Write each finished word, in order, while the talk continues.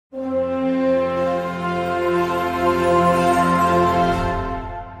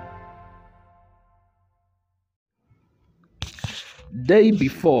day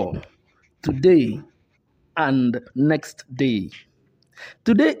before, today, and next day.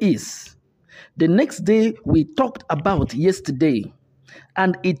 Today is the next day we talked about yesterday,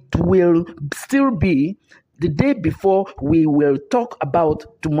 and it will still be the day before we will talk about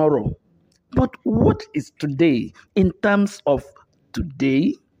tomorrow. But what is today in terms of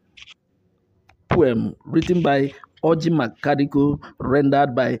today? Poem written by Mac-Kadi,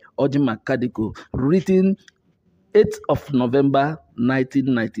 rendered by Mac-Kadi, written 8th of November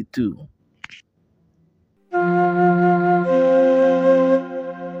 1992.